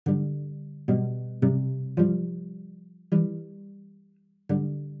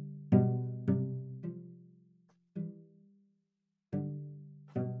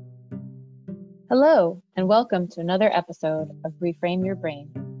Hello, and welcome to another episode of Reframe Your Brain.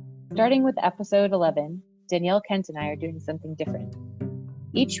 Starting with episode 11, Danielle Kent and I are doing something different.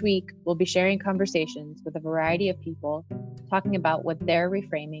 Each week, we'll be sharing conversations with a variety of people, talking about what they're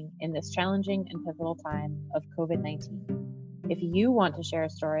reframing in this challenging and pivotal time of COVID-19. If you want to share a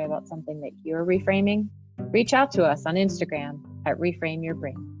story about something that you're reframing, reach out to us on Instagram at Reframe Your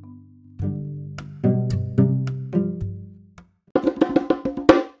Brain.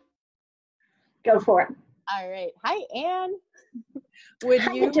 Go for it. All right. Hi, Anne. Would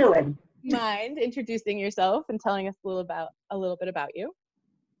How you doing? mind introducing yourself and telling us a little bit about you?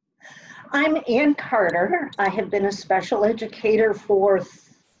 I'm Ann Carter. I have been a special educator for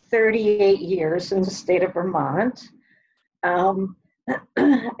 38 years in the state of Vermont. And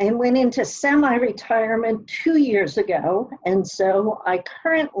went into semi-retirement 2 years ago. And so I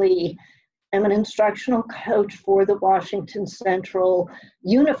currently am an instructional coach for the Washington Central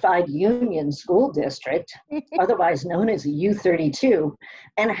Unified Union School District, otherwise known as U32,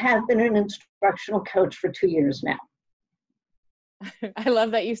 and have been an instructional coach for 2 years now. I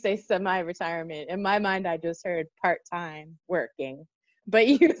love that you say semi-retirement. In my mind, I just heard part-time working, but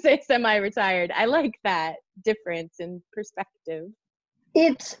you say semi-retired. I like that difference in perspective.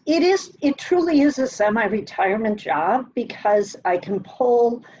 It truly is a semi-retirement job because I can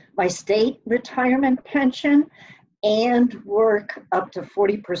pull my state retirement pension and work up to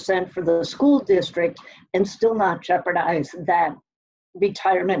 40% for the school district and still not jeopardize that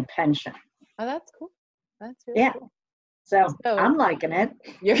retirement pension. Oh, that's cool. That's really cool. So I'm liking it.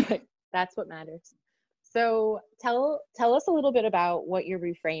 That's what matters. So tell us a little bit about what you're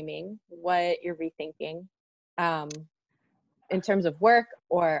reframing, what you're rethinking, in terms of work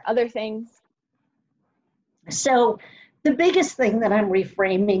or other things. So the biggest thing that I'm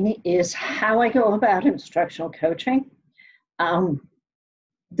reframing is how I go about instructional coaching.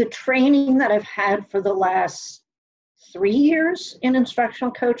 The training that I've had for the last 3 years in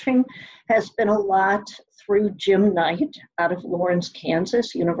instructional coaching has been a lot through Jim Knight out of Lawrence,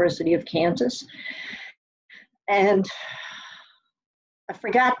 Kansas, University of Kansas. And I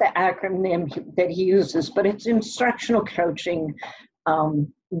forgot the acronym that he uses, but it's Instructional Coaching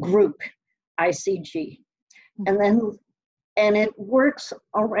Group, ICG. And it works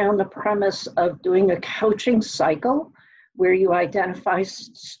around the premise of doing a coaching cycle where you identify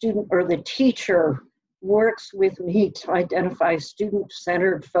student, or the teacher works with me to identify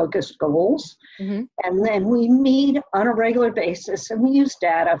student-centered focused goals. Mm-hmm. And then we meet on a regular basis and we use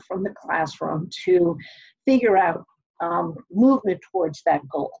data from the classroom to figure out movement towards that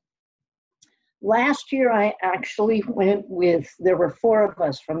goal. Last year, I actually there were 4 of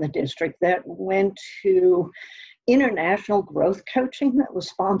us from the district that went to international growth coaching that was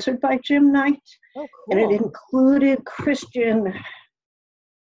sponsored by Jim Knight. Oh, cool. And it included Christian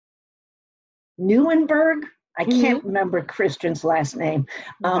Neuenberg. I can't remember Christian's last name.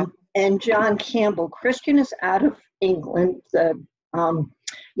 And John Campbell. Christian is out of England, the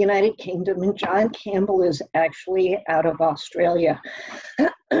United Kingdom, and John Campbell is actually out of Australia.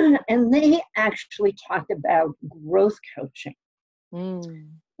 And they actually talked about growth coaching,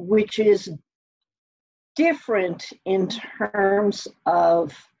 which is different in terms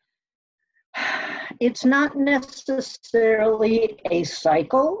of, it's not necessarily a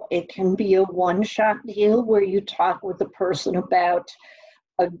cycle. It can be a one-shot deal where you talk with the person about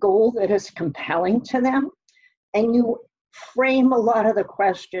a goal that is compelling to them, and you frame a lot of the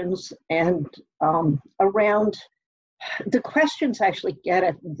questions and around the questions actually get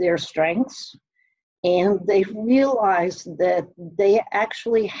at their strengths, and they realize that they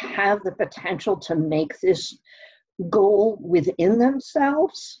actually have the potential to make this goal within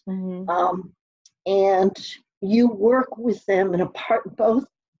themselves. Mm-hmm. And you work with them in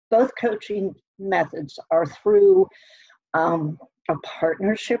both coaching methods are through a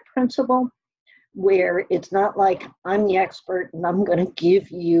partnership principle, where it's not like I'm the expert and I'm going to give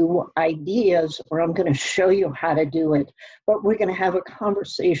you ideas or I'm going to show you how to do it, but we're going to have a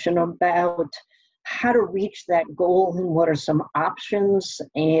conversation about how to reach that goal and what are some options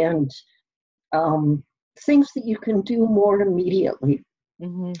and things that you can do more immediately.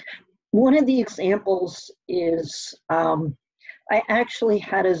 Mm-hmm. One of the examples is I actually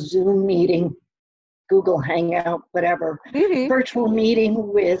had a Zoom meeting, Google Hangout, whatever, virtual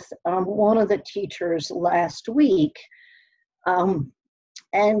meeting with one of the teachers last week.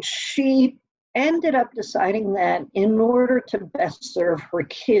 And she ended up deciding that in order to best serve her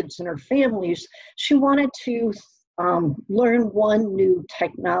kids and her families, she wanted to learn one new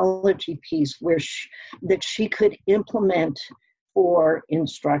technology piece that she could implement for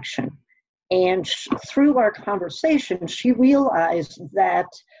instruction. And through our conversation, she realized that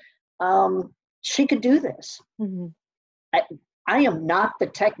she could do this. Mm-hmm. I am not the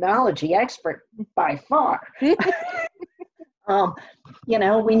technology expert by far.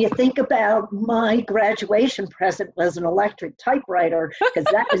 When you think about my graduation present was an electric typewriter,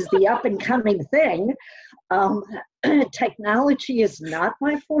 because that is the up and coming thing. Technology is not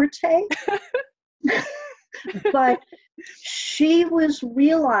my forte. But she was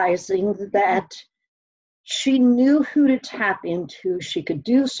realizing that she knew who to tap into. She could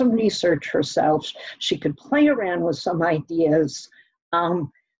do some research herself. She could play around with some ideas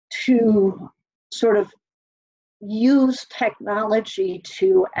to sort of use technology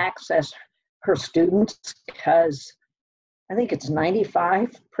to access her students, because I think it's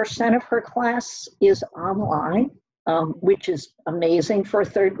 95% of her class is online, which is amazing for a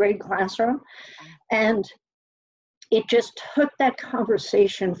third grade classroom. And it just took that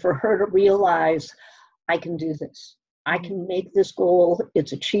conversation for her to realize, I can do this. I can make this goal.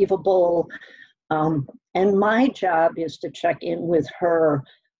 It's achievable. And my job is to check in with her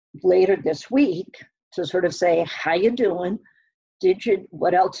later this week to sort of say, how you doing?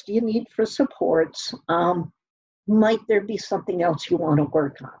 What else do you need for supports? Might there be something else you want to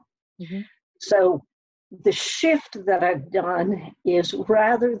work on? Mm-hmm. So the shift that I've done is,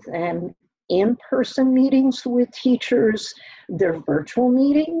 rather than in-person meetings with teachers, they're virtual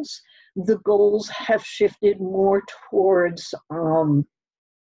meetings. The goals have shifted more towards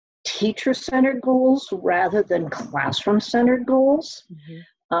teacher-centered goals rather than classroom-centered goals.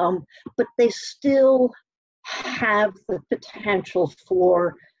 Mm-hmm. But they still have the potential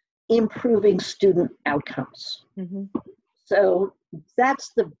for improving student outcomes. Mm-hmm. So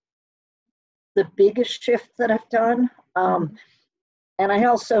that's the biggest shift that I've done. And I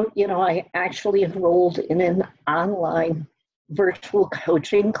also, I actually enrolled in an online virtual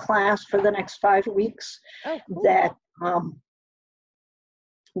coaching class for the next 5 weeks. Oh, cool. That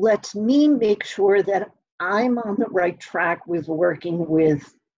lets me make sure that I'm on the right track with working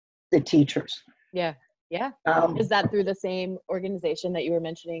with the teachers. Yeah. Yeah. Is that through the same organization that you were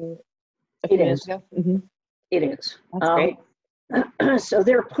mentioning a few minutes ago? Mm-hmm. It is. That's great. So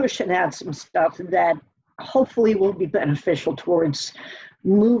they're pushing out some stuff that hopefully will be beneficial towards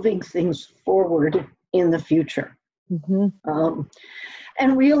moving things forward in the future. Mm-hmm.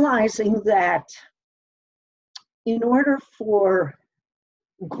 And realizing that in order for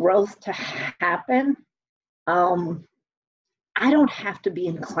growth to happen, I don't have to be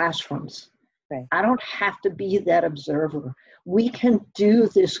in classrooms. Right. I don't have to be that observer. We can do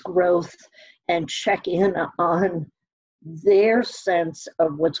this growth and check in on their sense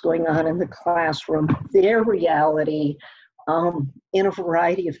of what's going on in the classroom, their reality, in a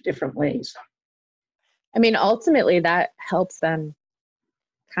variety of different ways. I mean, ultimately that helps them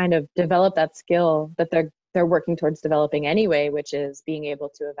kind of develop that skill that they're working towards developing anyway, which is being able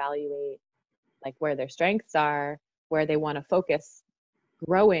to evaluate like where their strengths are, where they want to focus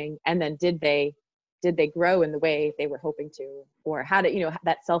growing, and then did they grow in the way they were hoping to, or how to,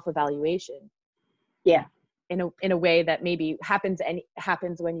 that self-evaluation. Yeah. In a way that maybe happens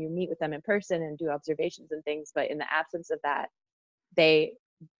when you meet with them in person and do observations and things, but in the absence of that, they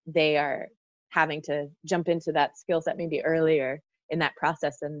are having to jump into that skill set maybe earlier in that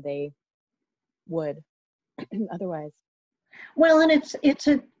process than they would otherwise. Well, and it's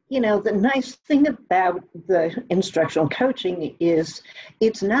a the nice thing about the instructional coaching is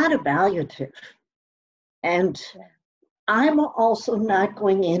it's not evaluative. And I'm also not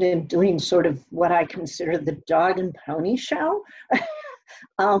going in and doing sort of what I consider the dog and pony show.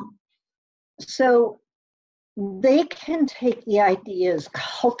 So they can take the ideas,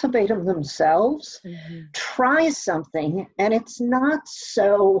 cultivate them themselves, mm-hmm. try something, and it's not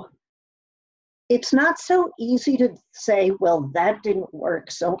so easy to say, well, that didn't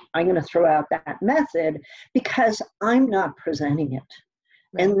work, so I'm going to throw out that method, because I'm not presenting it.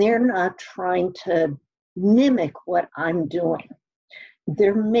 Right. And they're not trying to mimic what I'm doing.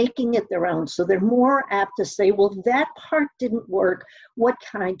 They're making it their own. So they're more apt to say, well, that part didn't work. What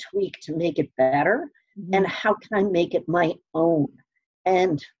can I tweak to make it better? Mm-hmm. And how can I make it my own?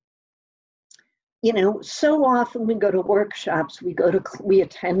 And so often we go to workshops, we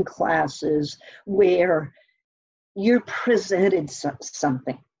attend classes where you're presented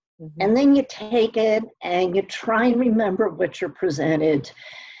something. Mm-hmm. And then you take it and you try and remember what you're presented,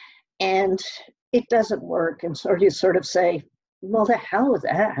 and it doesn't work. And so you sort of say, well, the hell with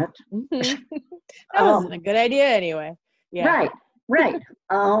that. Mm-hmm. That wasn't a good idea anyway. Yeah. Right.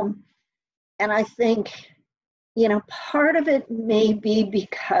 And I think, part of it may be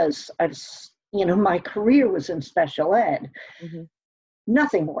because my career was in special ed. Mm-hmm.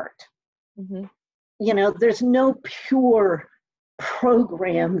 Nothing worked. Mm-hmm. There's no pure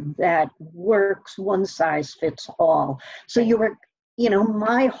program that works one size fits all. So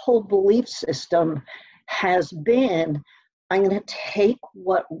my whole belief system has been, I'm going to take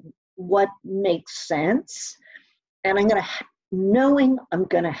what makes sense, and knowing I'm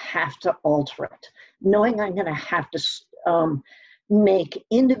going to have to alter it, knowing I'm going to have to make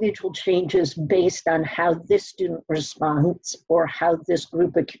individual changes based on how this student responds or how this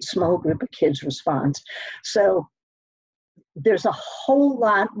small group of kids responds. So there's a whole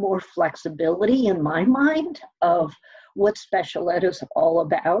lot more flexibility in my mind of what special ed is all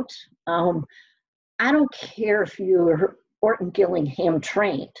about. I don't care if you're Orton Gillingham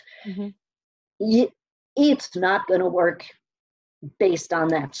trained. Mm-hmm. It's not going to work based on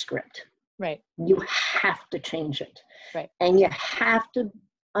that script. Right. You have to change it. Right. And you have to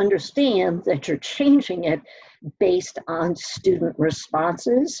understand that you're changing it based on student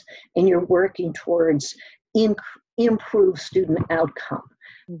responses, and you're working towards improve student outcome.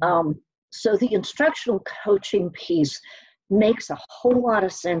 Mm-hmm. So the instructional coaching piece makes a whole lot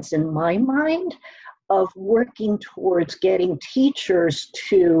of sense in my mind of working towards getting teachers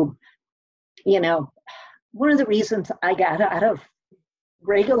to, one of the reasons I got out of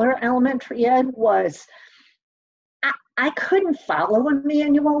regular elementary ed was I couldn't follow a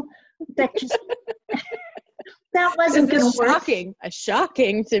manual that just that wasn't going to work.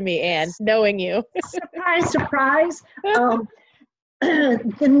 Shocking to me, Anne, knowing you. Surprise.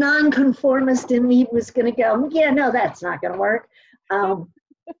 The nonconformist in me was going to go, yeah, no, that's not going to work.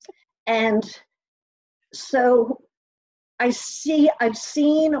 And so I've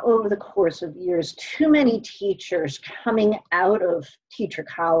seen over the course of years too many teachers coming out of teacher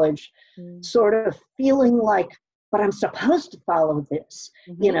college sort of feeling like, but I'm supposed to follow this.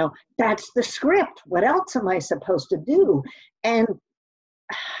 Mm-hmm. That's the script. What else am I supposed to do? And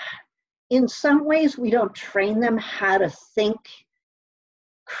in some ways, we don't train them how to think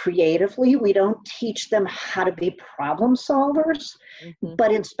creatively. We don't teach them how to be problem solvers. Mm-hmm.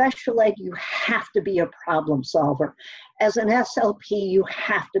 But in special ed, you have to be a problem solver. As an SLP, you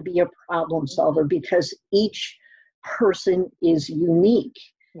have to be a problem solver because each person is unique.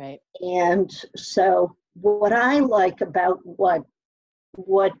 Right. And so what I like about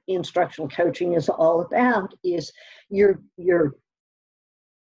what instructional coaching is all about is you're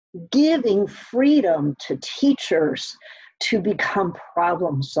giving freedom to teachers to become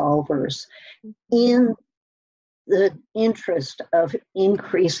problem solvers in the interest of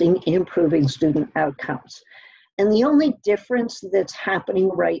improving student outcomes. And the only difference that's happening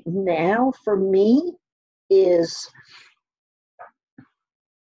right now for me is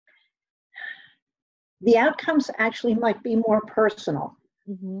the outcomes actually might be more personal,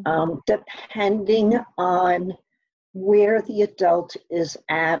 depending on where the adult is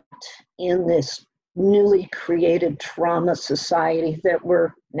at in this newly created trauma society that we're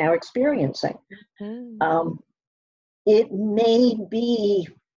now experiencing. Mm-hmm. It may be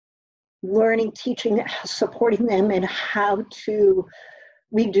learning, teaching, supporting them in how to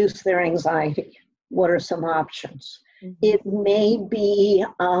reduce their anxiety. What are some options? Mm-hmm. It may be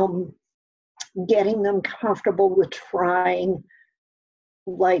getting them comfortable with trying,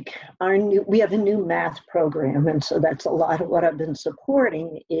 like we have a new math program, and so that's a lot of what I've been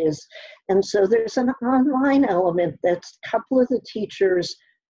supporting is, and so there's an online element that a couple of the teachers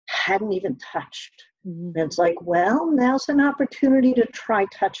hadn't even touched. Mm-hmm. And it's like, well, now's an opportunity to try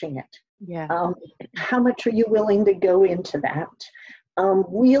touching it. Yeah. How much are you willing to go into that?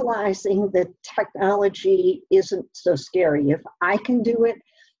 Realizing that technology isn't so scary. If I can do it,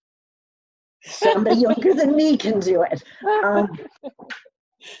 somebody younger than me can do it.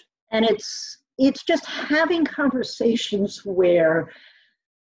 And it's just having conversations where,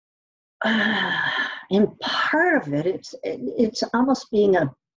 and part of it, it's almost being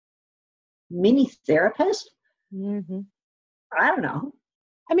a mini therapist. Mm-hmm. I don't know.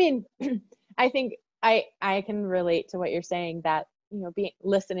 I mean, I think I can relate to what you're saying, that,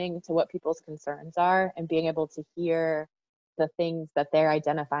 listening to what people's concerns are and being able to hear the things that they're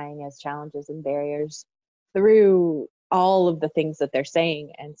identifying as challenges and barriers through all of the things that they're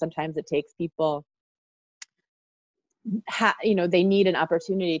saying. And sometimes it takes people, they need an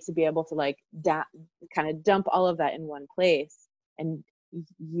opportunity to be able to kind of dump all of that in one place. And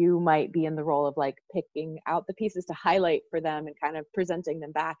you might be in the role of picking out the pieces to highlight for them and kind of presenting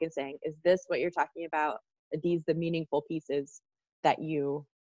them back and saying, is this what you're talking about? Are these the meaningful pieces that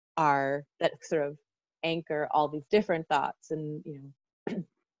that sort of anchor all these different thoughts? And,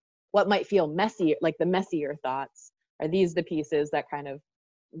 what might feel messy, like the messier thoughts, are these the pieces that kind of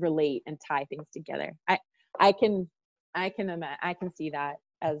relate and tie things together? I can see that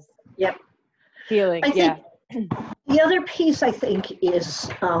as yep. feeling. The other piece, I think, is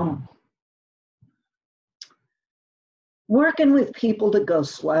working with people to go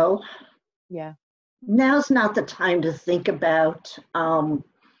slow. Yeah. Now's not the time to think about all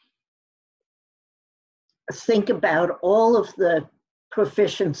of the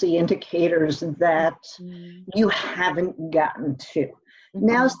proficiency indicators that you haven't gotten to.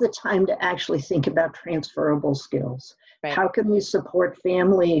 Now's the time to actually think about transferable skills. Right. How can we support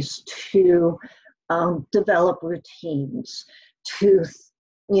families to develop routines, to,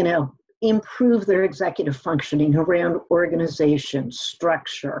 improve their executive functioning around organization,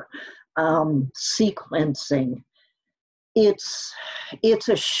 structure, sequencing. It's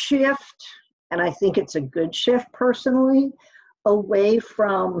a shift, and I think it's a good shift personally, away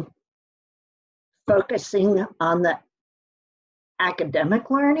from focusing on the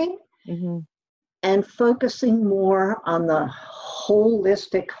academic learning and focusing more on the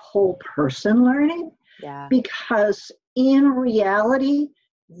holistic whole person learning. Yeah. Because in reality,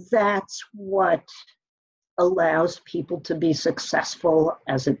 that's what allows people to be successful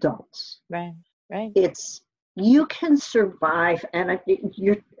as adults. Right. You can survive, and I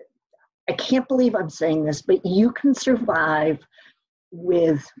can't believe I'm saying this, but you can survive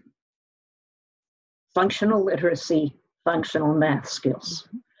with functional literacy, functional math skills.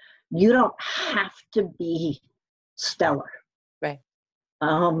 You don't have to be stellar. Right.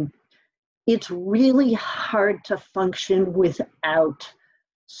 It's really hard to function without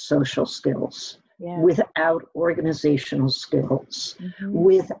social skills, without organizational skills,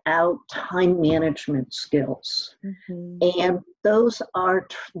 without time management skills. And those are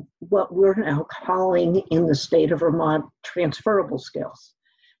what we're now calling in the state of Vermont transferable skills.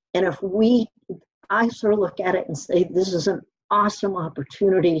 And I sort of look at it and say, this is an awesome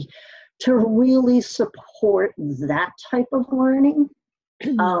opportunity to really support that type of learning.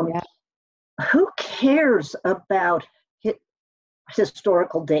 Who cares about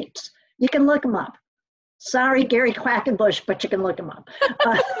historical dates? You can look them up. Sorry, Gary Quackenbush, but you can look them up.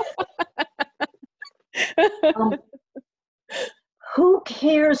 Who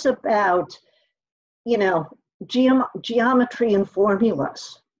cares about, geometry and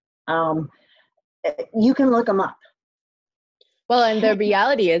formulas? You can look them up. Well, and the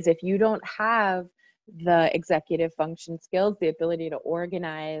reality is, if you don't have the executive function skills, the ability to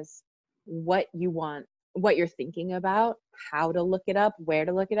organize what you want, what you're thinking about, how to look it up, where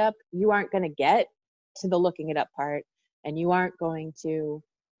to look it up, you aren't going to get to the looking it up part, and you aren't going to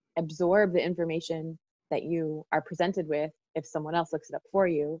absorb the information that you are presented with if someone else looks it up for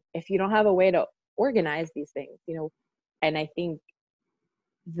you, if you don't have a way to organize these things, And I think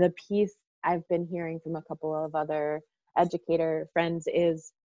the piece I've been hearing from a couple of other educator friends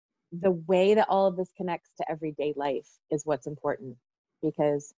is the way that all of this connects to everyday life is what's important.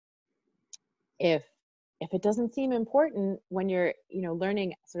 Because if it doesn't seem important when you're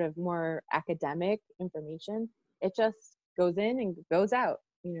learning sort of more academic information, it just goes in and goes out.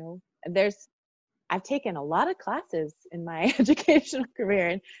 I've taken a lot of classes in my educational career,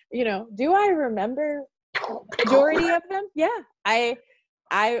 and do I remember majority of them? Yeah, I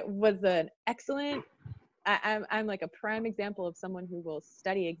was an excellent. I'm like a prime example of someone who will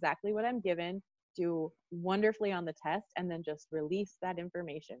study exactly what I'm given, do wonderfully on the test, and then just release that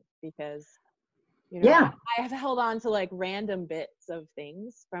information because I have held on to like random bits of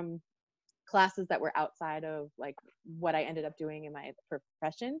things from classes that were outside of like what I ended up doing in my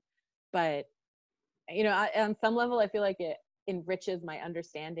profession. But, on some level, I feel like it enriches my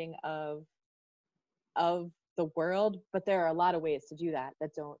understanding of the world, but there are a lot of ways to do that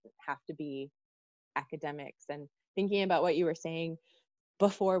don't have to be academics. And thinking about what you were saying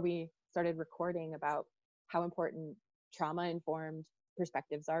before we started recording about how important trauma-informed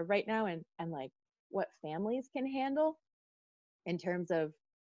perspectives are right now, and like what families can handle in terms of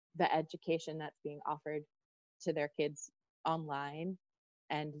the education that's being offered to their kids online,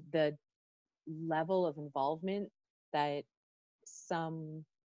 and the level of involvement that some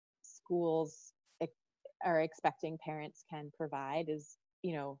schools are expecting parents can provide is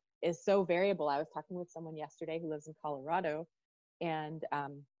so variable. I was talking with someone yesterday who lives in Colorado, and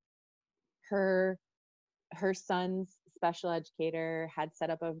her son's special educator had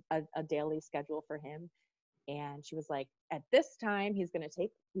set up a daily schedule for him. And she was like, at this time, he's going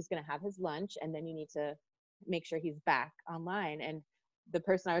to have his lunch, and then you need to make sure he's back online. And the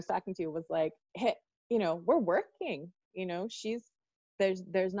person I was talking to was like, hey, we're working,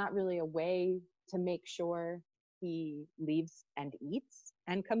 there's not really a way to make sure he leaves and eats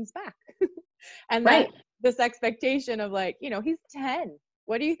and comes back. And right. that this expectation of like, he's 10.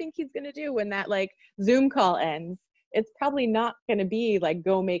 What do you think he's going to do when that like Zoom call ends? it's probably not going to be like,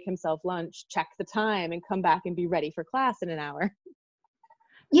 go make himself lunch, check the time, and come back and be ready for class in an hour.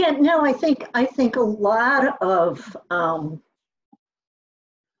 Yeah, no, I think a lot of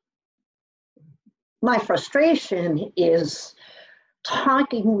my frustration is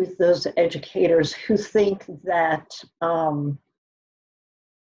talking with those educators who think that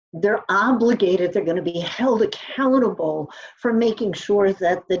they're obligated, they're going to be held accountable for making sure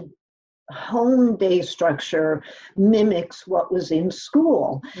that the home day structure mimics what was in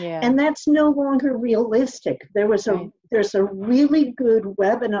school. Yeah. And that's no longer realistic. There's a really good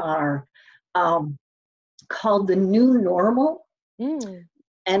webinar called The New Normal.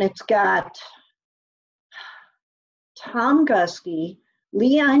 And it's got Tom Guskey,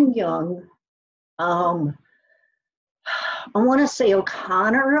 Leon Young, I want to say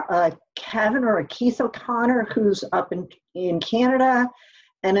O'Connor, Kevin or Keith O'Connor, who's up in Canada,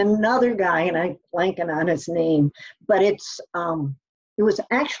 and another guy, and I'm blanking on his name, but it was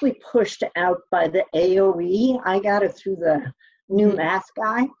actually pushed out by the AOE. I got it through the new math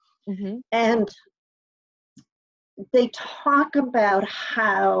guy. And they talk about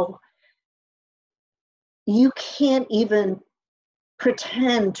how you can't even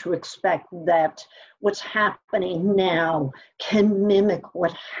pretend to expect that what's happening now can mimic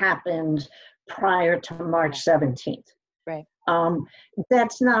what happened prior to March 17th. Right.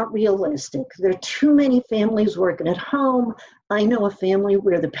 That's not realistic. There are too many families working at home. I know a family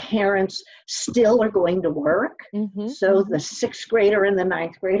where the parents still are going to work. So the 6th grader and the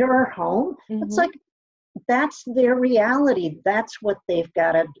 9th grader are home. It's like, that's their reality. That's what they've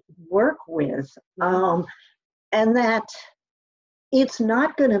got to work with. And that it's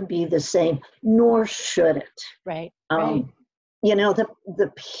not going to be the same, nor should it. Right. You know,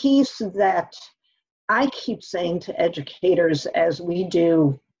 the piece that I keep saying to educators as we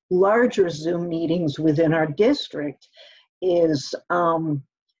do larger Zoom meetings within our district is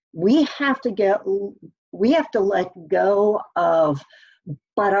we have to let go of,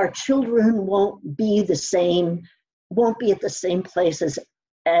 but our children won't be at the same places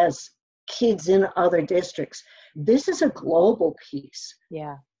as kids in other districts. This is a global piece.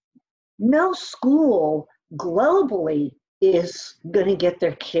 Yeah. No school globally is going to get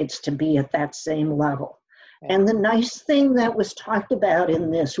their kids to be at that same level. Right. And the nice thing that was talked about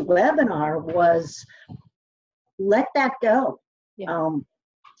in this webinar was let that go. Yeah.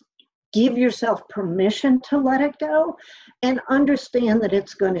 Give yourself permission to let it go and understand that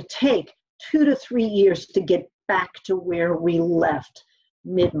it's going to take 2 to 3 years to get back to where we left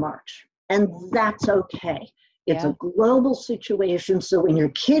mid-March. And that's okay. It's a global situation. So when your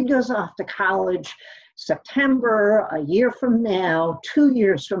kid goes off to college, September, a year from now, 2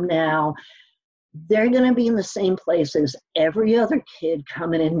 years from now, they're going to be in the same place as every other kid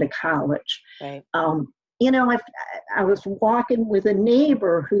coming into college. Right. You know, I was walking with a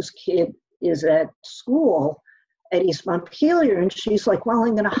neighbor whose kid is at school at East Montpelier, and she's like, well,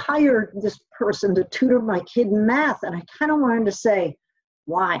 I'm going to hire this person to tutor my kid in math. And I kind of wanted to say,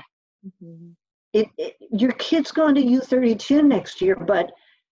 why? Your kid's going to U32 next year, but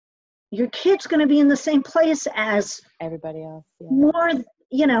your kid's going to be in the same place as everybody else. Yeah. More,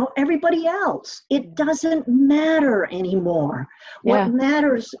 you know, everybody else. It doesn't matter anymore. What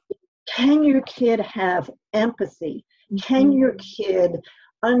matters, can your kid have empathy? Can your kid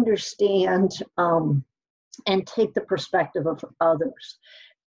understand and take the perspective of others?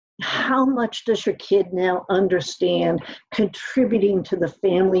 How much does your kid now understand contributing to the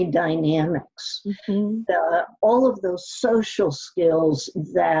family dynamics? All of those social skills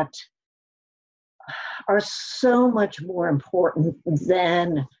that are so much more important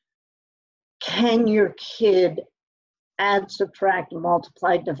than can your kid add, subtract,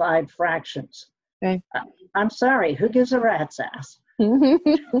 multiply, divide fractions. Okay. I'm sorry, who gives a rat's ass?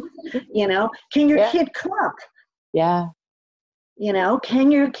 You know, can your kid cook? Yeah. You know,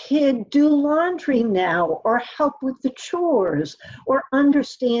 can your kid do laundry now or help with the chores or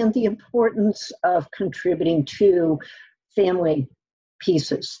understand the importance of contributing to family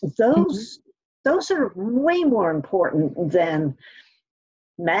pieces? Those are way more important than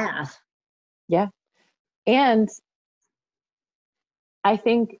math. Yeah. And I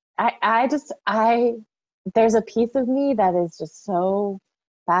think there's a piece of me that is just so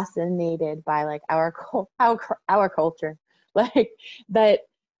fascinated by like our culture, like that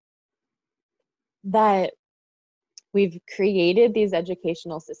we've created these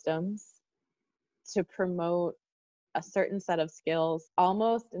educational systems to promote a certain set of skills,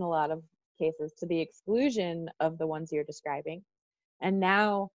 almost in a lot of cases to the exclusion of the ones you're describing. And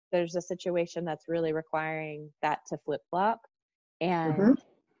now there's a situation that's really requiring that to flip-flop. And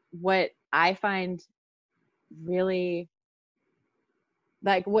what I find really,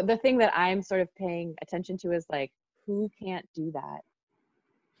 like, what the thing that I'm sort of paying attention to is like, who can't do that?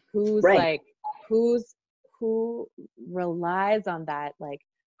 Who's Right. like, who relies on that, like,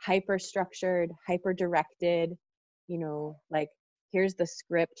 hyper structured, hyper directed, like, here's the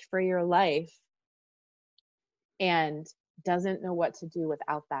script for your life, and doesn't know what to do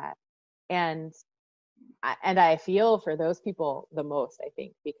without that. And I feel for those people the most, I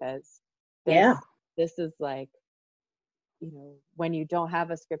think, because this Yeah. this is like, when you don't have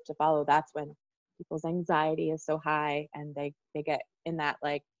a script to follow, that's when people's anxiety is so high, and they get in that,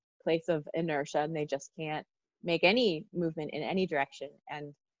 like, place of inertia, and they just can't make any movement in any direction.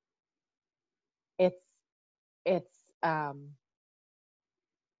 And it's it's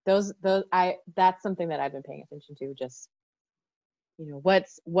those I that's something that I've been paying attention to, just,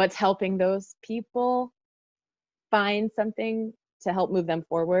 what's helping those people find something to help move them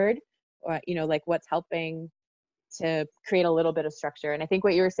forward, or, like, what's helping to create a little bit of structure. And I think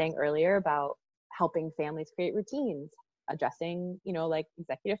what you were saying earlier about helping families create routines, addressing, like,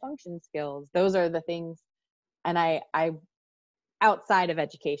 executive function skills, those are the things. And I outside of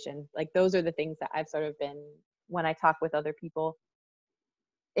education, like, those are the things that I've sort of been, when I talk with other people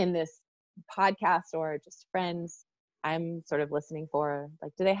in this podcast or just friends, I'm sort of listening for,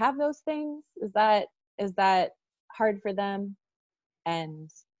 like, do they have those things? Is that hard for them? And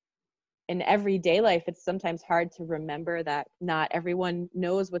in everyday life, it's sometimes hard to remember that not everyone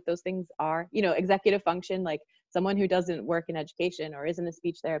knows what those things are. Executive function, like, someone who doesn't work in education or isn't a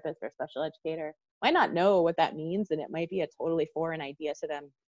speech therapist or special educator might not know what that means, and it might be a totally foreign idea to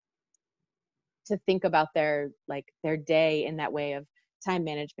them to think about their day in that way of time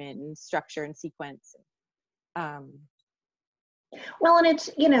management and structure and sequence. um Well, and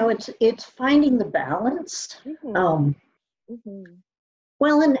it's finding the balance. mhm, Um, mhm.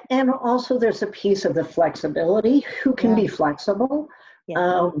 well, and also there's a piece of the flexibility. Who can Yeah, be flexible? yeah,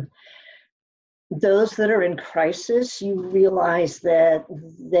 Um, those that are in crisis, you realize that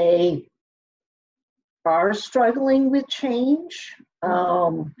they are struggling with change.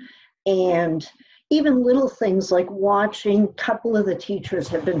 mhm, And even little things like watching, a couple of the teachers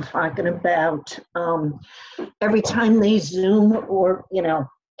have been talking about every time they Zoom or,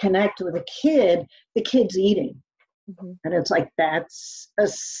 connect with a kid, the kid's eating. mhm, And it's like that's a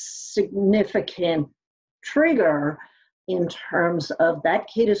significant trigger in terms of that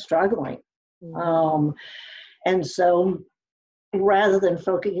kid is struggling. mhm. Um, and so rather than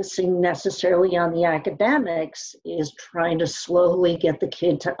focusing necessarily on the academics, is trying to slowly get the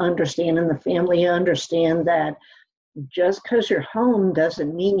kid to understand and the family understand that just because you're home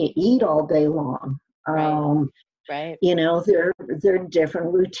doesn't mean you eat all day long. Right, Um, right. there are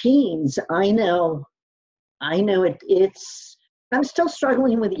different routines. I know it's I'm still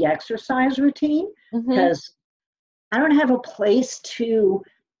struggling with the exercise routine Mhm. because I don't have a place to.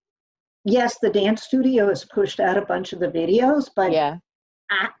 Yes, the dance studio has pushed out a bunch of the videos, but Yeah.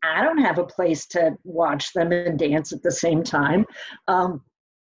 I don't have a place to watch them and dance at the same time. Um,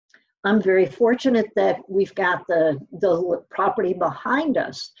 I'm very fortunate that we've got the property behind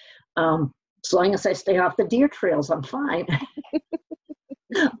us. As long as I stay off the deer trails, I'm fine.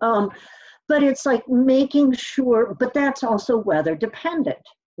 um, but it's like making sure, but that's also weather dependent.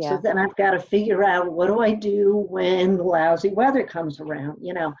 So Yeah. then I've got to figure out what do I do when lousy weather comes around.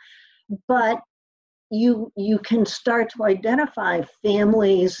 But you can start to identify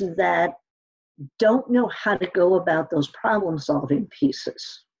families that don't know how to go about those problem solving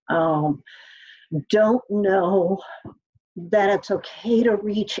pieces. Don't know that it's okay to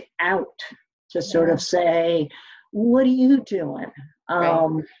reach out to sort Yeah. of say, what are you doing? Right.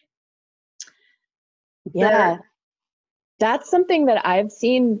 Um, there, Yeah. That's something that I've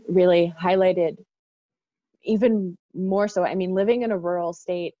seen really highlighted even more so. I mean, living in a rural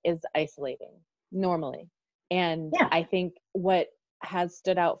state is isolating normally. And yeah, I think what has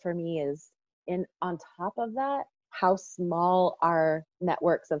stood out for me is, in on top of that, how small our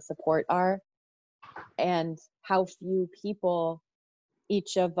networks of support are, and how few people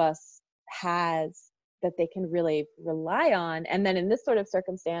each of us has that they can really rely on. And then in this sort of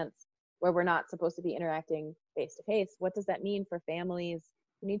circumstance where we're not supposed to be interacting face to face, what does that mean for families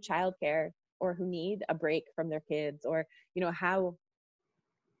who need childcare or who need a break from their kids? Or,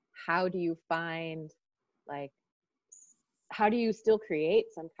 how do you find, like, how do you still create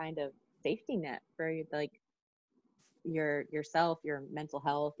some kind of safety net for, like, yourself, your mental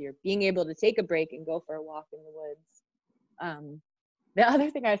health, your being able to take a break and go for a walk in the woods? The other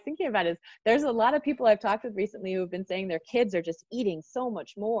thing I was thinking about is, there's a lot of people I've talked with recently who have been saying their kids are just eating so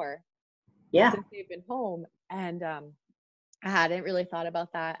much more yeah, since they've been home. And I hadn't really thought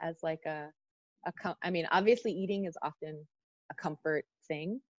about that as like I mean, obviously eating is often a comfort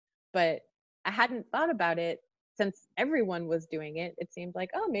thing, but I hadn't thought about it since everyone was doing it. It seemed like,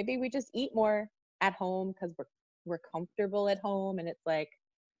 oh, maybe we just eat more at home because we're comfortable at home, and it's like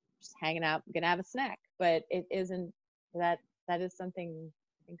just hanging out, gonna have a snack. But it isn't that. That is something to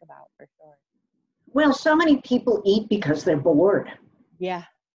think about for sure. Well, so many people eat because they're bored. Yeah,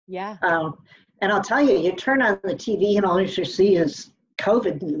 yeah. And I'll tell you, you turn on the TV and all you see is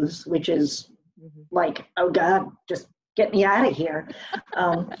COVID news, which is like, oh God, just get me out of here.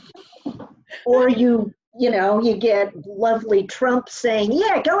 Or you get lovely Trump saying,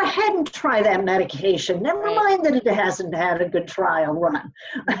 yeah, go ahead and try that medication. Never mind that it hasn't had a good trial run.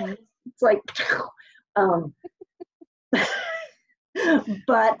 It's like,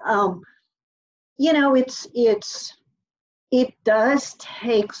 but it does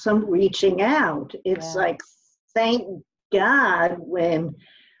take some reaching out. It's like, thank God when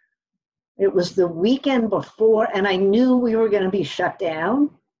it was the weekend before and I knew we were going to be shut down.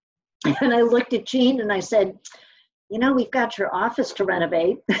 And I looked at Gene and I said, we've got your office to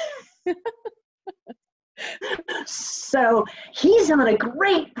renovate. So he's on a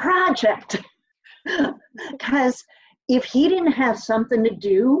great project. Because if he didn't have something to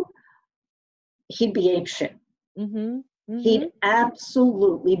do, he'd be apeshit. He'd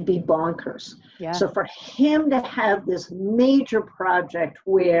absolutely be bonkers. Yeah. So for him to have this major project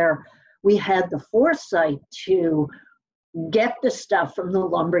where we had the foresight to get the stuff from the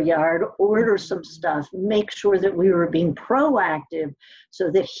lumberyard, order some stuff, make sure that we were being proactive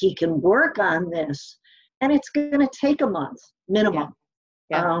so that he can work on this. And it's going to take a month minimum.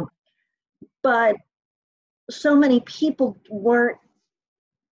 Yeah. But so many people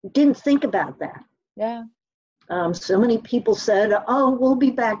didn't think about that. Yeah. So many people said, oh, we'll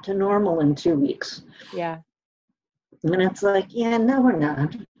be back to normal in 2 weeks. Yeah. And it's like, yeah, no, we're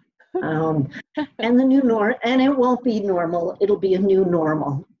not. And the new norm, and it won't be normal. It'll be a new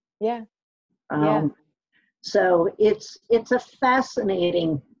normal. Yeah. So it's a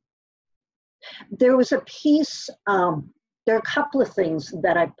fascinating. There was a piece. There are a couple of things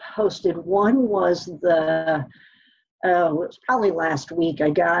that I posted. One was it was probably last week. I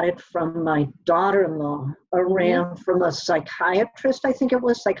got it from my daughter-in-law from a psychiatrist, I think it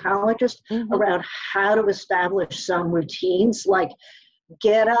was, psychologist, around how to establish some routines, like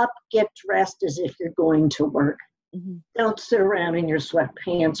get up, get dressed as if you're going to work. Don't sit around in your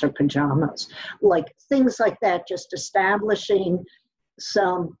sweatpants or pajamas. Like things like that, just establishing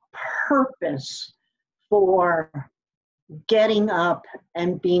some purpose for getting up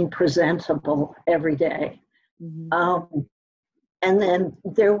and being presentable every day. And then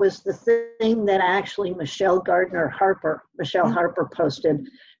there was the thing that actually Michelle Harper posted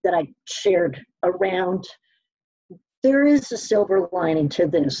that I shared around. There is a silver lining to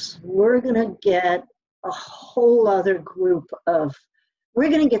this. We're going to get a whole other group we're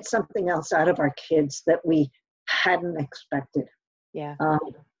going to get something else out of our kids that we hadn't expected. Yeah.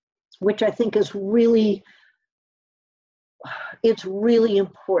 Which I think is it's really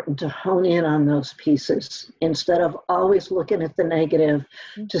important to hone in on those pieces instead of always looking at the negative,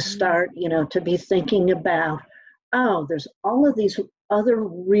 to start, to be thinking about, oh, there's all of these other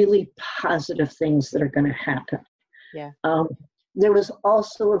really positive things that are going to happen. Yeah. There was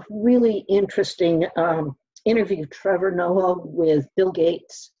also a really interesting interview, Trevor Noah with Bill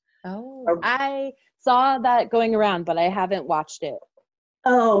Gates. Oh, I saw that going around, but I haven't watched it.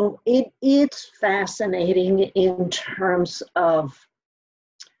 Oh, it's fascinating in terms of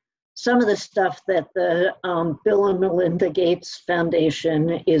some of the stuff that the Bill and Melinda Gates Foundation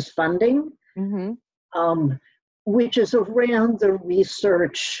is funding, which is around the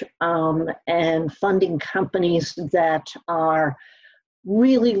research and funding companies that are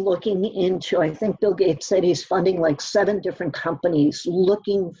really looking into, I think Bill Gates said he's funding like 7 different companies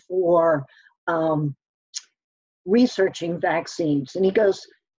looking for researching vaccines. And he goes,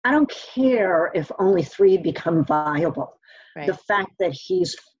 I don't care if only 3 become viable. Right. The fact that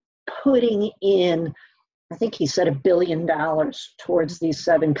he's putting in, I think he said $1 billion towards these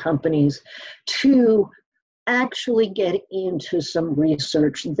 7 companies to actually get into some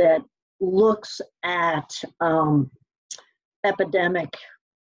research that looks at epidemic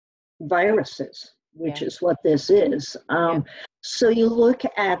viruses, which is what this is. So you look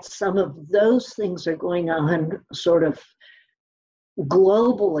at some of those things are going on sort of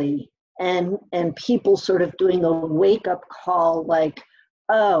globally, and people sort of doing a wake-up call like,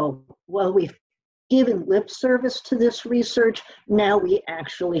 oh, well, we've given lip service to this research. Now we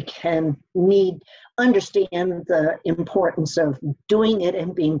actually understand the importance of doing it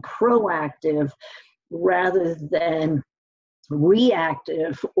and being proactive rather than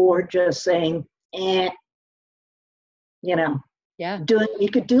reactive, or just saying, and, you know, Yeah. you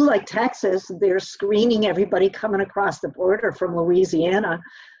could do like Texas. They're screening everybody coming across the border from Louisiana.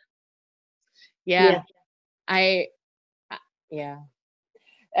 Yeah. Yeah.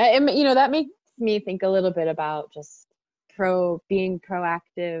 You know, that makes me think a little bit about just being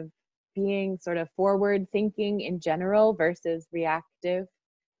proactive, being sort of forward thinking in general versus reactive,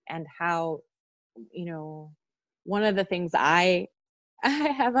 and how, you know, one of the things I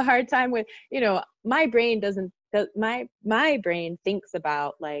have a hard time with, you know, my brain my brain thinks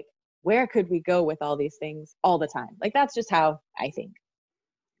about like, where could we go with all these things all the time? Like, that's just how I think.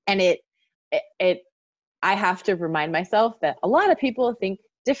 And I have to remind myself that a lot of people think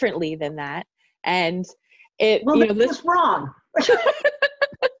differently than that. And Well, that's wrong.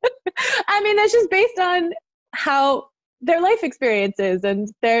 I mean, that's just based on how their life experiences and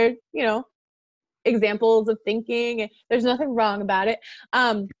their, you know, examples of thinking. There's nothing wrong about it.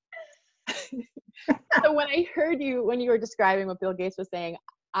 So when I heard when you were describing what Bill Gates was saying,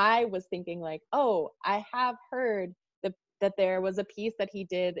 I was thinking like, oh, I have heard that there was a piece that he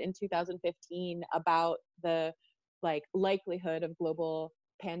did in 2015 about the like likelihood of global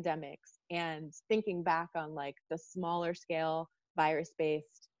pandemics, and thinking back on like the smaller scale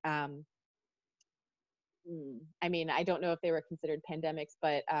virus-based, I mean, I don't know if they were considered pandemics,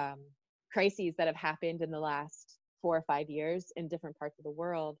 but crises that have happened in the last 4 or 5 years in different parts of the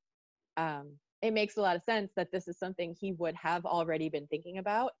world. It makes a lot of sense that this is something he would have already been thinking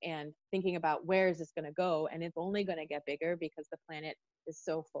about, and thinking about where is this going to go, and it's only going to get bigger because the planet is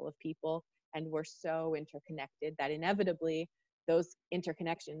so full of people and we're so interconnected that inevitably those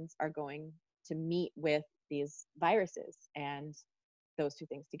interconnections are going to meet with these viruses, and those two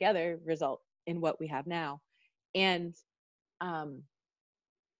things together result in what we have now. And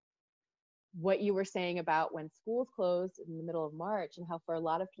what you were saying about when schools closed in the middle of March, and how for a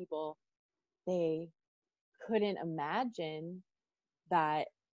lot of people they couldn't imagine that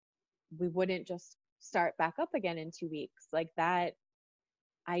we wouldn't just start back up again in 2 weeks. Like, that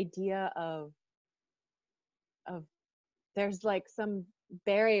idea of there's like some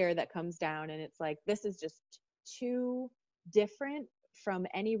barrier that comes down, and it's like, this is just too different from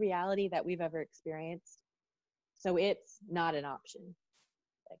any reality that we've ever experienced, so it's not an option.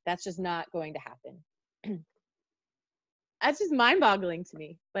 Like, that's just not going to happen. That's just mind-boggling to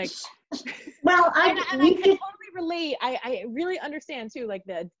me. Like, well, I can totally relate. I really understand too, like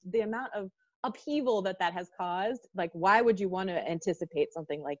the amount of upheaval that has caused. Like, why would you want to anticipate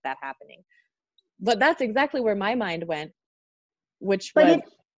something like that happening? But that's exactly where my mind went, which was,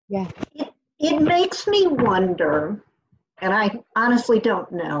 yeah. It makes me wonder, and I honestly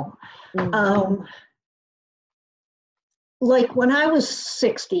don't know. Like, when I was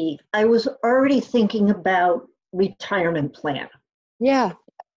 60, I was already thinking about retirement plan. Yeah.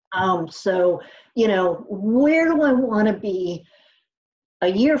 So, you know, where do I want to be a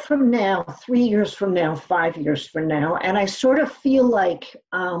year from now, 3 years from now, 5 years from now? And I sort of feel like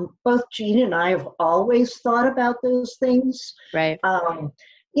both Jean and I have always thought about those things. Right.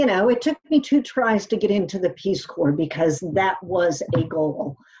 You know, it took me 2 tries to get into the Peace Corps because that was a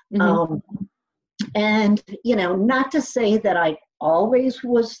goal. Mm-hmm. And, you know, not to say that I always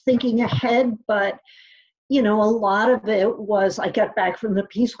was thinking ahead, but, you know, a lot of it was, I got back from the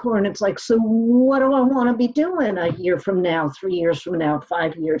Peace Corps and it's like, so what do I want to be doing a year from now, 3 years from now,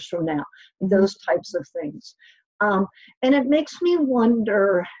 5 years from now, those types of things. And it makes me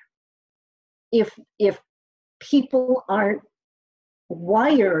wonder if people aren't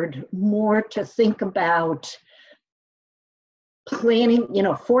wired more to think about planning, you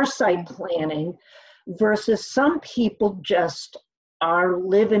know, foresight planning, versus some people just are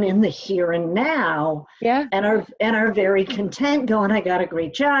living in the here and now, and are very content going, I got a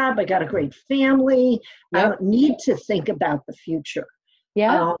great job, I got a great family, I don't need to think about the future.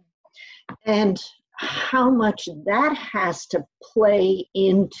 And how much that has to play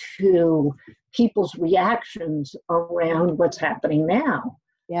into people's reactions around what's happening now.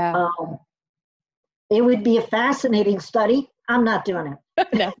 It would be a fascinating study. I'm not doing it.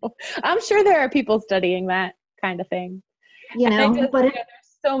 No, I'm sure there are people studying that kind of thing. You know, but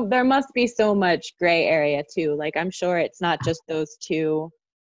there must be so much gray area too. Like, I'm sure it's not just those two,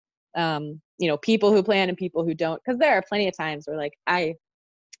 you know, people who plan and people who don't, because there are plenty of times where like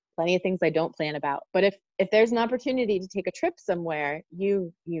plenty of things I don't plan about. But if there's an opportunity to take a trip somewhere,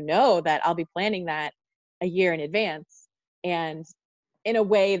 you know that I'll be planning that a year in advance, and in a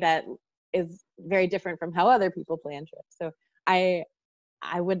way that is very different from how other people plan trips. So I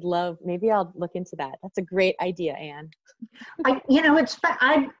would love, maybe I'll look into that. That's a great idea, Anne. You know,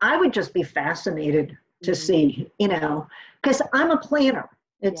 I would just be fascinated to see, you know, because I'm a planner.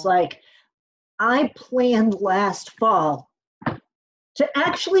 It's like, I planned last fall to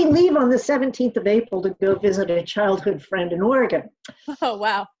actually leave on the 17th of April to go visit a childhood friend in Oregon. Oh,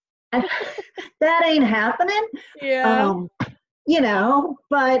 wow. And that ain't happening. Yeah.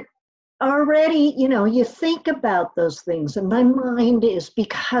 But already, you think about those things, and my mind is,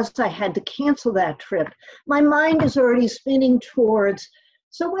 because I had to cancel that trip, my mind is already spinning towards,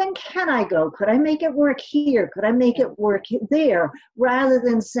 so when can I go? Could I make it work here? Could I make it work there? Rather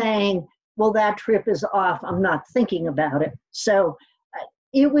than saying, well, that trip is off, I'm not thinking about it. So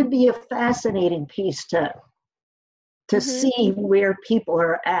it would be a fascinating piece to see where people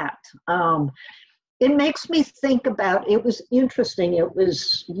are at. It makes me think about, it was interesting, it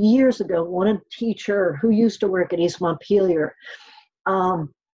was years ago, one teacher who used to work at East Montpelier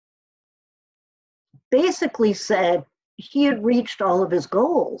basically said he had reached all of his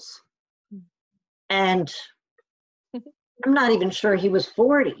goals. And I'm not even sure he was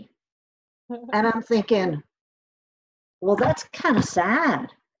 40. And I'm thinking, well, that's kind of sad.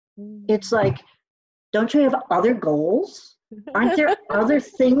 It's like, don't you have other goals? Aren't there other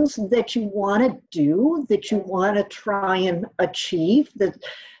things that you want to do, that you want to try and achieve?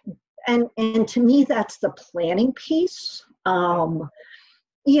 And to me, that's the planning piece. To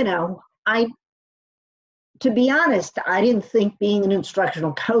be honest, I didn't think being an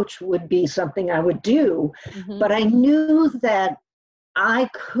instructional coach would be something I would do, but I knew that I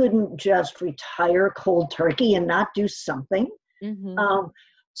couldn't just retire cold turkey and not do something.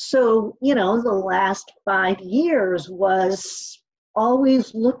 So, the last 5 years was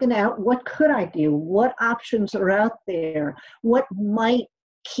always looking at, what could I do? What options are out there? What might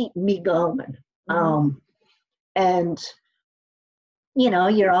keep me going? And,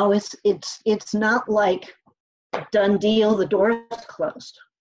 you're always, it's not like done deal, the door's closed.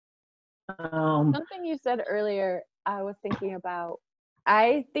 Something you said earlier, I was thinking about,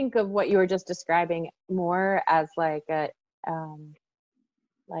 I think of what you were just describing more as like an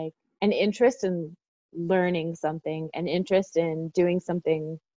interest in learning something, an interest in doing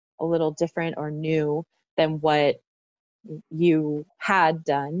something a little different or new than what you had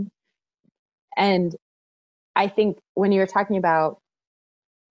done. And I think when you were talking about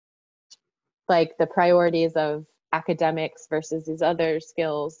like the priorities of academics versus these other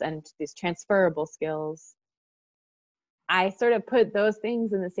skills and these transferable skills, I sort of put those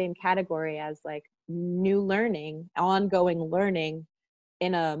things in the same category as like new learning, ongoing learning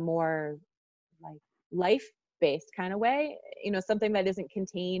in a more like life-based kind of way, something that isn't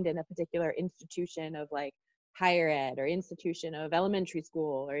contained in a particular institution of like higher ed or institution of elementary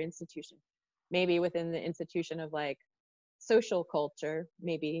school or institution, maybe within the institution of like social culture,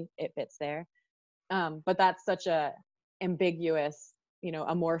 maybe it fits there. But that's such a ambiguous,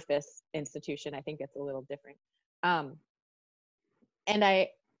 amorphous institution. I think it's a little different. And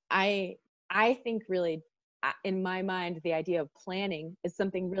I think really, in my mind, the idea of planning is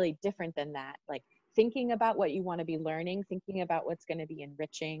something really different than that. Like thinking about what you want to be learning, thinking about what's going to be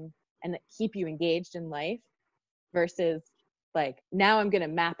enriching and that keep you engaged in life, versus like, now I'm going to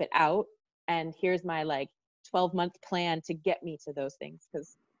map it out and here's my like 12-month plan to get me to those things.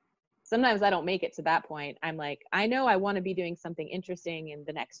 Because sometimes I don't make it to that point. I'm like, I know I want to be doing something interesting in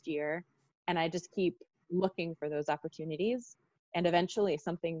the next year, and I just keep looking for those opportunities, and eventually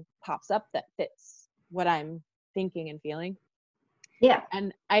something pops up that fits what I'm thinking and feeling. Yeah.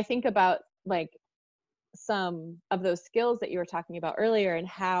 And I think about like some of those skills that you were talking about earlier, and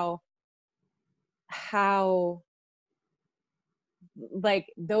how like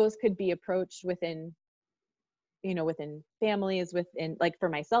those could be approached within families, within, like for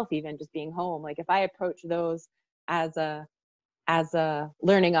myself, even just being home, like if I approach those as a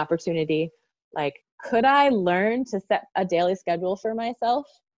learning opportunity, like, could I learn to set a daily schedule for myself?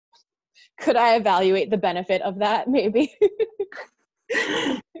 Could I evaluate the benefit of that? Maybe.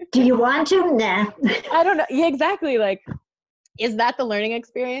 Do you want to? Nah. I don't know. Yeah, exactly. Like, is that the learning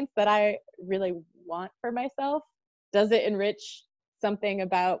experience that I really want for myself? Does it enrich something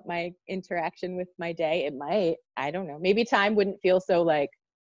about my interaction with my day? It might. I don't know. Maybe time wouldn't feel so like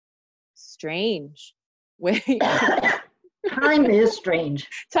strange. Time is strange.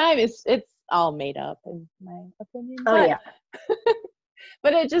 Time is, it's all made up in my opinion. Oh, yeah.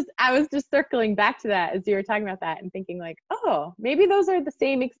 But I was just circling back to that as you were talking about that and thinking like, oh, maybe those are the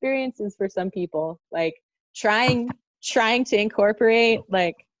same experiences for some people, like trying to incorporate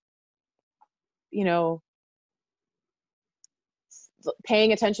like,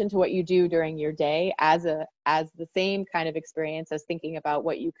 paying attention to what you do during your day as the same kind of experience as thinking about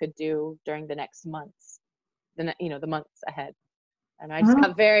what you could do during the next months, the months ahead. And I just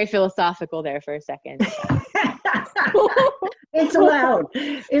got very philosophical there for a second. It's allowed.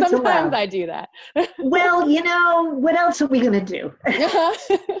 It's Sometimes allowed. I do that. Well, what else are we going to do?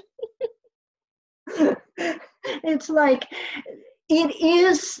 It's like, it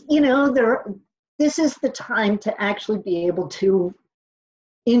is, this is the time to actually be able to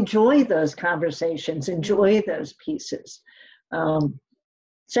enjoy those conversations, enjoy those pieces.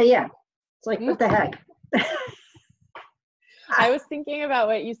 So yeah, it's like, what the heck? I was thinking about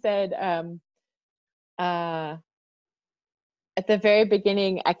what you said at the very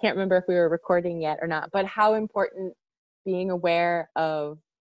beginning. I can't remember if we were recording yet or not, but how important being aware of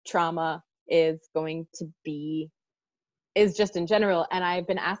trauma is going to be, is just in general. And I've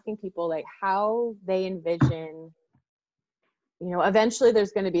been asking people like how they envision, eventually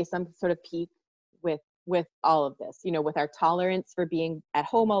there's going to be some sort of peak with all of this, with our tolerance for being at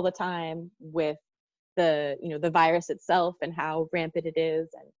home all the time, with the virus itself and how rampant it is.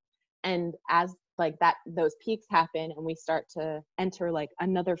 And as like that, those peaks happen and we start to enter like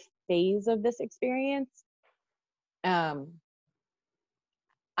another phase of this experience.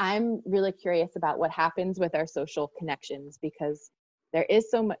 I'm really curious about what happens with our social connections, because there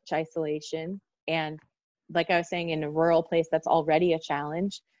is so much isolation, and like I was saying, in a rural place that's already a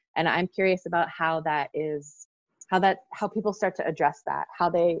challenge. And I'm curious about how people start to address that, how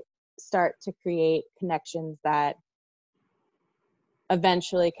they start to create connections that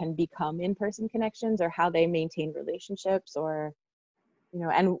eventually can become in-person connections, or how they maintain relationships, or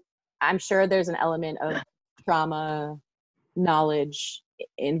and I'm sure there's an element of trauma knowledge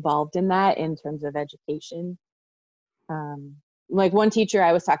involved in that in terms of education. Like one teacher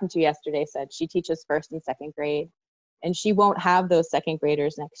I was talking to yesterday said she teaches first and second grade, and she won't have those second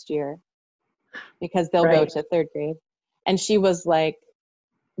graders next year because they'll go to third grade. And she was like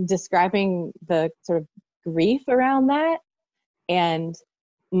describing the sort of grief around that. And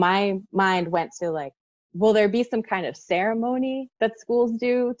my mind went to like, will there be some kind of ceremony that schools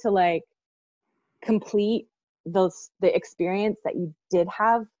do to like complete the experience that you did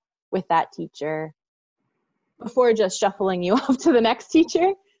have with that teacher before just shuffling you off to the next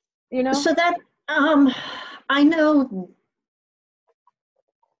teacher, So that, I know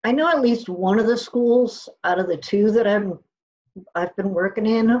at least one of the schools out of the two that I've been working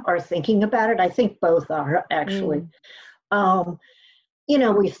in are thinking about it. I think both are actually.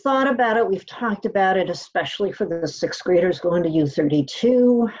 We've thought about it, we've talked about it, especially for the sixth graders going to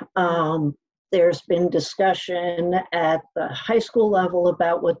U32. There's been discussion at the high school level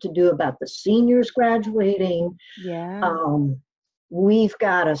about what to do about the seniors graduating. Yeah. We've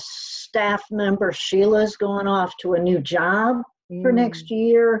got a staff member, Sheila's going off to a new job for next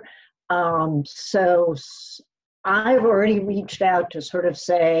year. So I've already reached out to sort of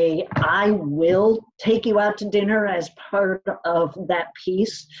say, I will take you out to dinner as part of that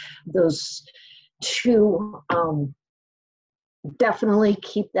piece. Those two definitely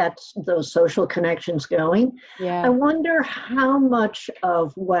keep those social connections going. Yeah. I wonder how much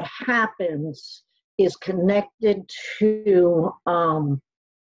of what happens is connected to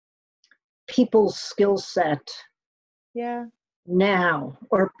people's skill set now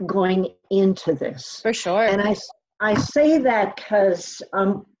or going into this. For sure. And I say that because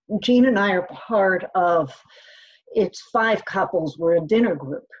Jean and I are part of, it's 5 couples, we're a dinner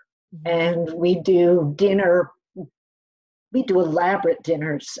group. And we do elaborate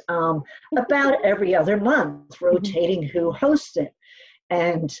dinners about every other month, rotating who hosts it.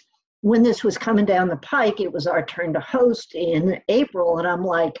 And when this was coming down the pike, it was our turn to host in April, and I'm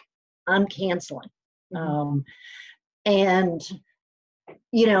like, I'm canceling. And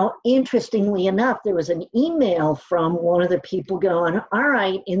interestingly enough, there was an email from one of the people going, all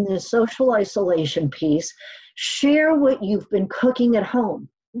right, in this social isolation piece, share what you've been cooking at home.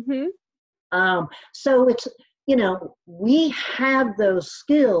 So it's, we have those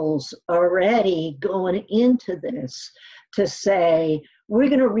skills already going into this to say, we're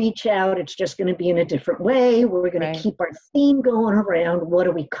going to reach out. It's just going to be in a different way. We're going to keep our theme going around what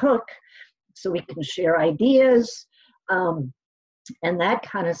do we cook so we can share ideas and that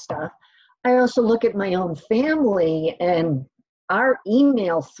kind of stuff. I also look at my own family, and our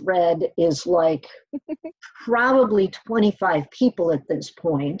email thread is like probably 25 people at this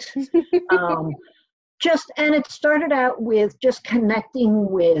point. And it started out with just connecting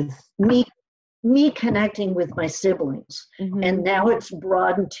with me connecting with my siblings. And now it's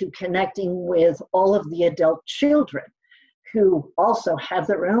broadened to connecting with all of the adult children who also have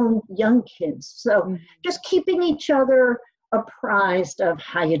their own young kids. So just keeping each other apprised of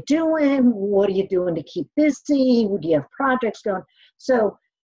how you doing, what are you doing to keep busy, do you have projects going? So,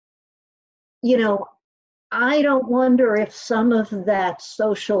 I don't wonder if some of that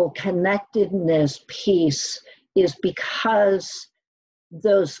social connectedness piece is because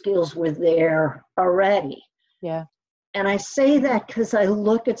those skills were there already. Yeah. And I say that because I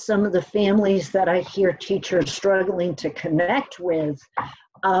look at some of the families that I hear teachers struggling to connect with,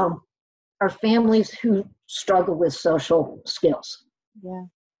 are families who struggle with social skills. Yeah.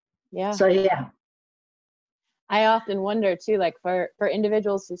 Yeah. So yeah. I often wonder too, like for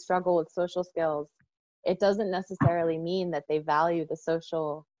individuals who struggle with social skills, it doesn't necessarily mean that they value the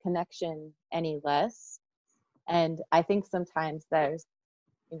social connection any less. And I think sometimes there's,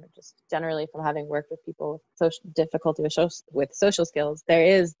 just generally from having worked with people with social difficulty with social skills, there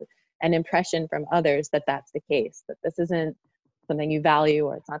is an impression from others that that's the case, that this isn't something you value,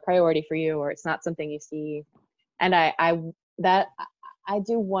 or it's not a priority for you, or it's not something you see. And I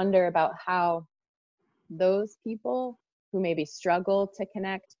do wonder about how those people who maybe struggle to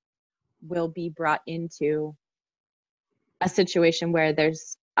connect will be brought into a situation where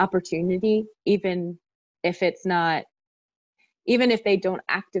there's opportunity, even if they don't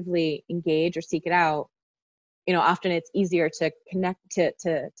actively engage or seek it out. Often it's easier to connect,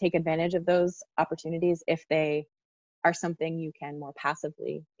 to take advantage of those opportunities if they are something you can more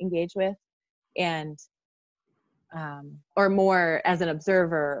passively engage with, and or more as an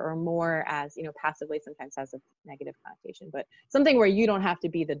observer, or more as, passively sometimes has a negative connotation, but something where you don't have to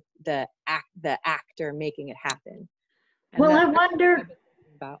be the actor making it happen. And well,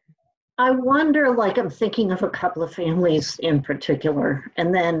 I wonder, like, I'm thinking of a couple of families in particular,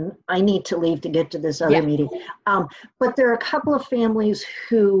 and then I need to leave to get to this other meeting. But there are a couple of families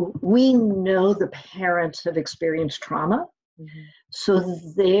who we know the parents have experienced trauma. Mm-hmm. So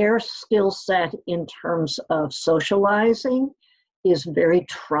their skill set in terms of socializing is very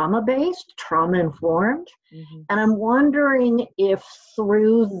trauma-based, trauma-informed. Mm-hmm. And I'm wondering if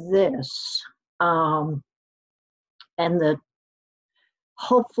through this and the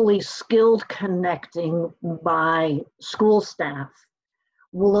hopefully skilled connecting by school staff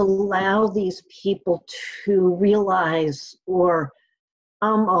will allow these people to realize or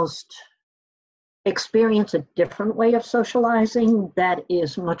almost experience a different way of socializing that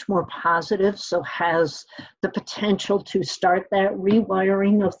is much more positive, so has the potential to start that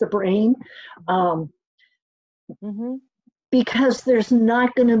rewiring of the brain. Mm-hmm. Because there's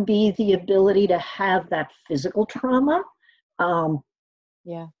not going to be the ability to have that physical trauma.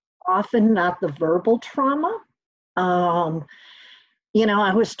 Often not the verbal trauma. I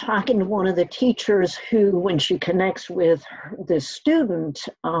was talking to one of the teachers who, when she connects with the student,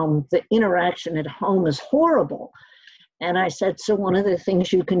 the interaction at home is horrible. And I said, so one of the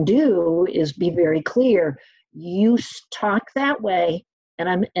things you can do is be very clear. You talk that way, and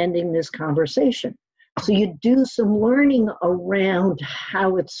I'm ending this conversation. So you do some learning around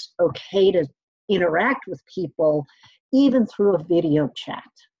how it's okay to interact with people, even through a video chat.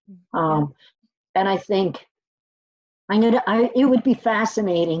 And I think it would be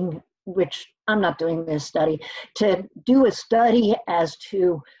fascinating, which I'm not doing this study, to do a study as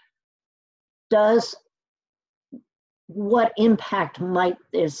to what impact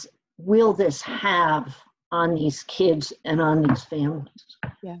will this have on these kids and on these families.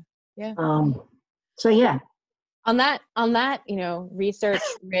 So yeah. On that, research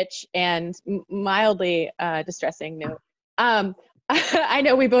rich and mildly distressing note, I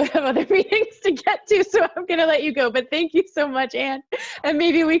know we both have other meetings to get to, so I'm going to let you go. But thank you so much, Anne. And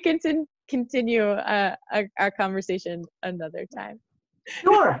maybe we can continue our conversation another time.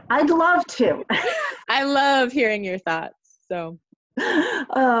 Sure, I'd love to. I love hearing your thoughts. So.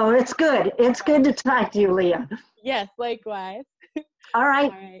 Oh, it's good. It's good to talk to you, Leah. Yes, likewise. All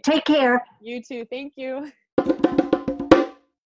right. Take care. You too. Thank you.